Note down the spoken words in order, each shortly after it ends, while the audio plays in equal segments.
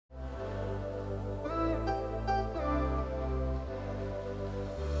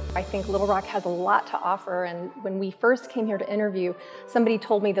I think Little Rock has a lot to offer, and when we first came here to interview, somebody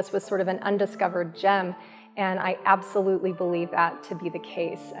told me this was sort of an undiscovered gem, and I absolutely believe that to be the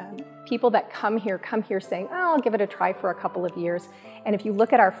case. People that come here saying, oh, I'll give it a try for a couple of years. And if you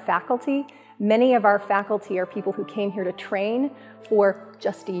look at our faculty, many of our faculty are people who came here to train for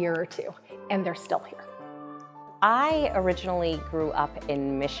just a year or two, and they're still here. I originally grew up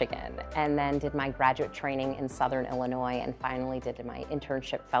in Michigan and then did my graduate training in Southern Illinois and finally did my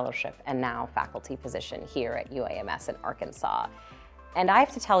internship, fellowship, and now faculty position here at UAMS in Arkansas. And I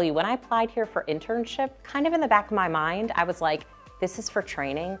have to tell you, when I applied here for internship, kind of in the back of my mind, I was like, this is for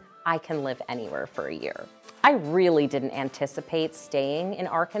training. I can live anywhere for a year. I really didn't anticipate staying in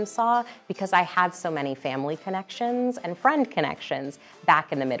Arkansas because I had so many family connections and friend connections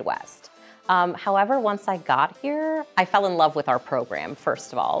back in the Midwest. However, once I got here, I fell in love with our program,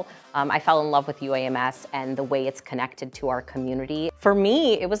 first of all. I fell in love with UAMS and the way it's connected to our community. For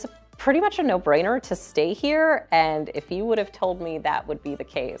me, it was pretty much a no-brainer to stay here, and if you would have told me that would be the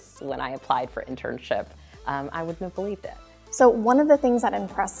case when I applied for internship, I wouldn't have believed it. So one of the things that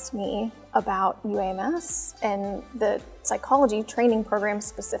impressed me about UAMS and the psychology training program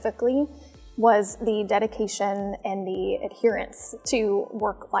specifically was the dedication and the adherence to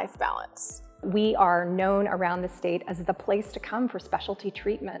work-life balance. We are known around the state as the place to come for specialty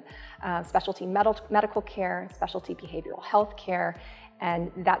treatment, specialty medical care, specialty behavioral health care,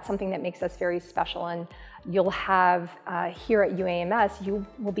 and that's something that makes us very special. And you'll have, here at UAMS, you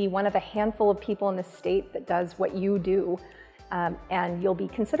will be one of a handful of people in the state that does what you do. And you'll be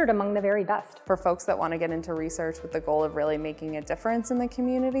considered among the very best. For folks that want to get into research with the goal of really making a difference in the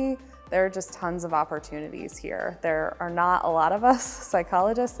community, there are just tons of opportunities here. There are not a lot of us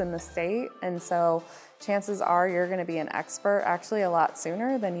psychologists in the state, and so chances are you're going to be an expert actually a lot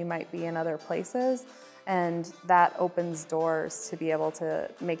sooner than you might be in other places, and that opens doors to be able to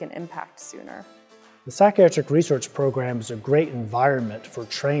make an impact sooner. The Psychiatric Research Program is a great environment for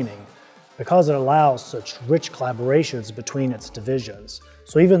training because it allows such rich collaborations between its divisions.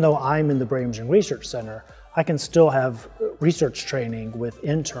 So even though I'm in the Brain Imaging Research Center, I can still have research training with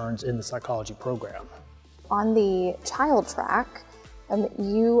interns in the psychology program. On the child track,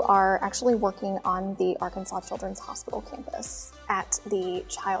 you are actually working on the Arkansas Children's Hospital campus at the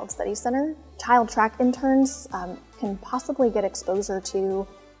Child Study Center. Child track interns can possibly get exposure to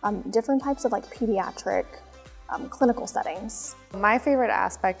different types of pediatric clinical settings. My favorite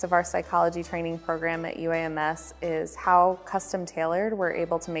aspect of our psychology training program at UAMS is how custom tailored we're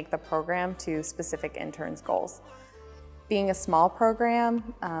able to make the program to specific interns' goals. Being a small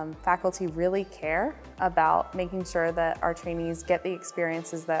program, faculty really care about making sure that our trainees get the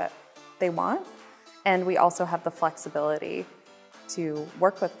experiences that they want, and we also have the flexibility to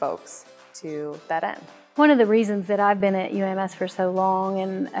work with folks to that end. One of the reasons that I've been at UAMS for so long,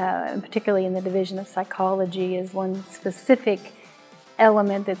 and particularly in the Division of Psychology, is one specific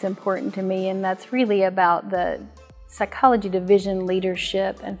element that's important to me, and that's really about the psychology division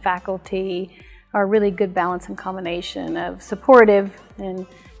leadership and faculty are a really good balance and combination of supportive and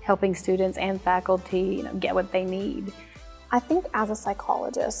helping students and faculty get what they need. I think as a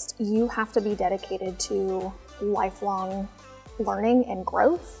psychologist, you have to be dedicated to lifelong learning and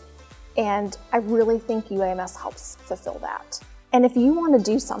growth. And I really think UAMS helps fulfill that. And if you want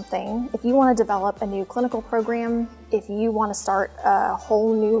to do something, if you want to develop a new clinical program, if you want to start a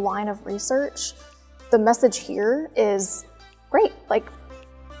whole new line of research, the message here is great.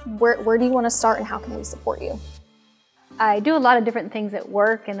 Where do you want to start and how can we support you? I do a lot of different things at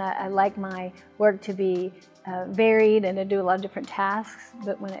work, and I like my work to be varied and to do a lot of different tasks,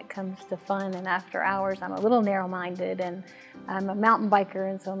 but when it comes to fun and after hours, I'm a little narrow-minded, and I'm a mountain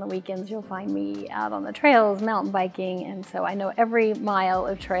biker, and so on the weekends you'll find me out on the trails mountain biking, and so I know every mile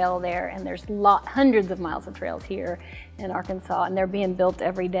of trail there, and there's hundreds of miles of trails here in Arkansas, and they're being built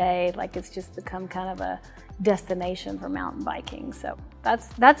every day. It's just become kind of a destination for mountain biking. So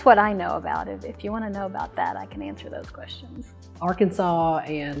that's what I know about it. If you want to know about that, I can answer those questions. Arkansas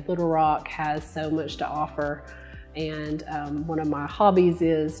and Little Rock has so much to offer, and one of my hobbies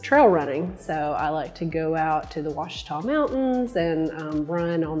is trail running. So I like to go out to the Ouachita Mountains and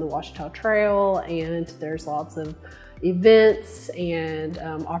run on the Ouachita Trail, and there's lots of events and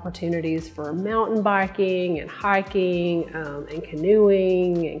opportunities for mountain biking and hiking and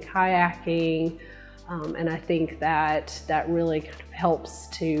canoeing and kayaking. And I think that really kind of helps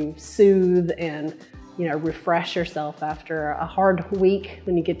to soothe and refresh yourself after a hard week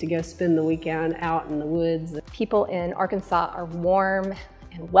when you get to go spend the weekend out in the woods. People in Arkansas are warm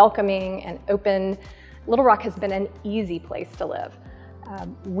and welcoming and open. Little Rock has been an easy place to live.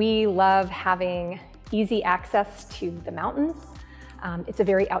 We love having easy access to the mountains. It's a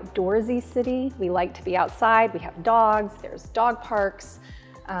very outdoorsy city. We like to be outside. We have dogs, there's dog parks,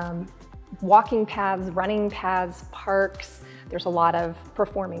 walking paths, running paths, parks. There's a lot of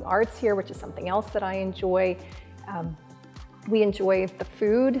performing arts here, which is something else that I enjoy. We enjoy the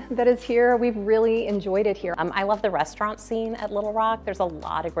food that is here. We've really enjoyed it here. I love the restaurant scene at Little Rock. There's a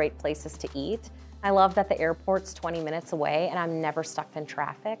lot of great places to eat. I love that the airport's 20 minutes away and I'm never stuck in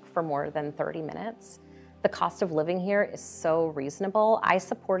traffic for more than 30 minutes. The cost of living here is so reasonable. I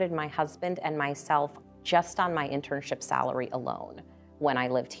supported my husband and myself just on my internship salary alone when I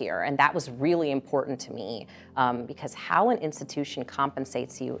lived here, and that was really important to me because how an institution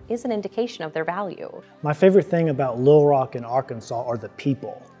compensates you is an indication of their value. My favorite thing about Little Rock in Arkansas are the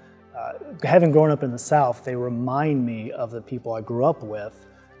people. Having grown up in the South, they remind me of the people I grew up with.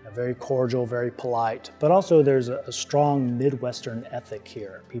 Very cordial, very polite, but also there's a strong Midwestern ethic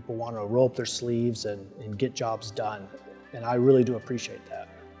here. People want to roll up their sleeves and get jobs done, and I really do appreciate that.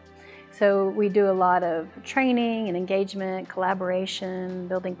 So we do a lot of training and engagement, collaboration,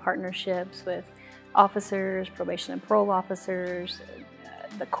 building partnerships with officers, probation and parole officers,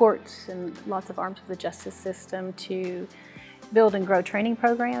 the courts, and lots of arms of the justice system to build and grow training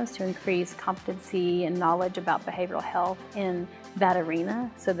programs to increase competency and knowledge about behavioral health in that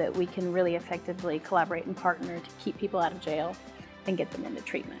arena so that we can really effectively collaborate and partner to keep people out of jail and get them into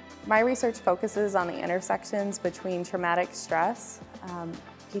treatment. My research focuses on the intersections between traumatic stress,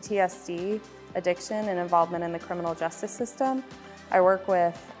 PTSD, addiction, and involvement in the criminal justice system. I work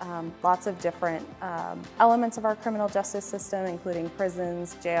with lots of different elements of our criminal justice system, including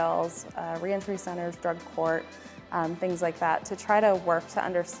prisons, jails, reentry centers, drug court, things like that, to try to work to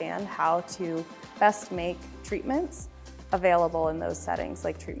understand how to best make treatments available in those settings,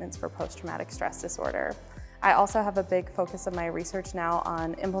 like treatments for post-traumatic stress disorder. I also have a big focus of my research now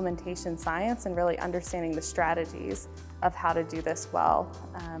on implementation science and really understanding the strategies of how to do this well,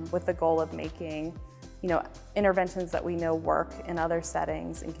 with the goal of making interventions that we know work in other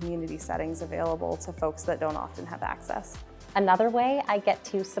settings, in community settings, available to folks that don't often have access. Another way I get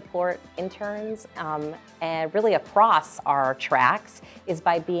to support interns and really across our tracks is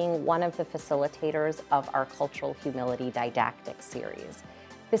by being one of the facilitators of our Cultural Humility Didactic series.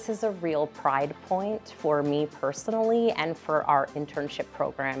 This is a real pride point for me personally and for our internship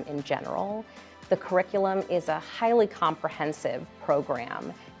program in general. The curriculum is a highly comprehensive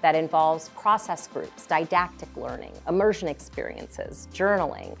program that involves process groups, didactic learning, immersion experiences,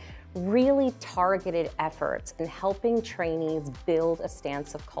 journaling, really targeted efforts in helping trainees build a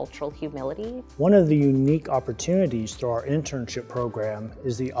stance of cultural humility. One of the unique opportunities through our internship program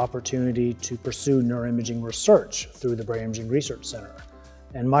is the opportunity to pursue neuroimaging research through the Brain Imaging Research Center.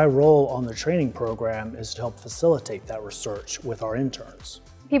 And my role on the training program is to help facilitate that research with our interns.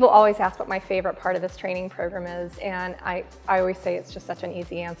 People always ask what my favorite part of this training program is, and I always say it's just such an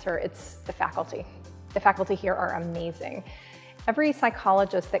easy answer. It's the faculty. The faculty here are amazing. Every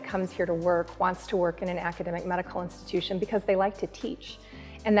psychologist that comes here to work wants to work in an academic medical institution because they like to teach.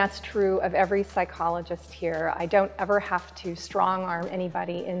 And that's true of every psychologist here. I don't ever have to strong-arm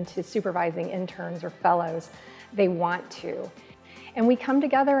anybody into supervising interns or fellows. They want to. And we come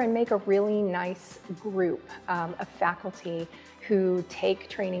together and make a really nice group of faculty who take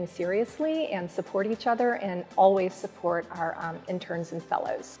training seriously and support each other and always support our interns and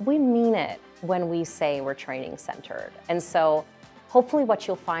fellows. We mean it when we say we're training centered. And so hopefully what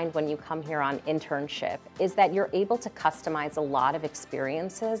you'll find when you come here on internship is that you're able to customize a lot of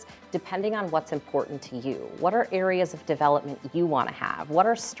experiences depending on what's important to you. What are areas of development you want to have? What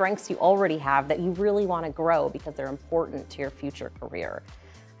are strengths you already have that you really want to grow because they're important to your future career?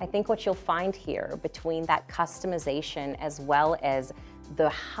 I think what you'll find here between that customization as well as the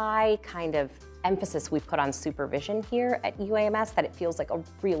high kind of emphasis we put on supervision here at UAMS, that it feels like a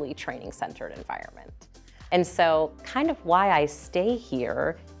really training-centered environment. And so kind of why I stay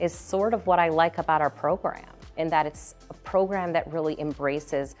here is sort of what I like about our program, in that it's a program that really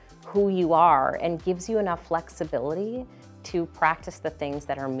embraces who you are and gives you enough flexibility to practice the things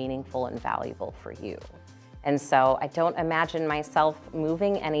that are meaningful and valuable for you. And so I don't imagine myself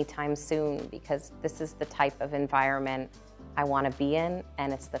moving anytime soon because this is the type of environment I want to be in,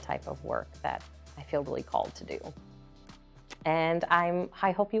 and it's the type of work that I feel really called to do. And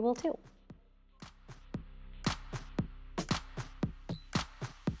I hope you will too.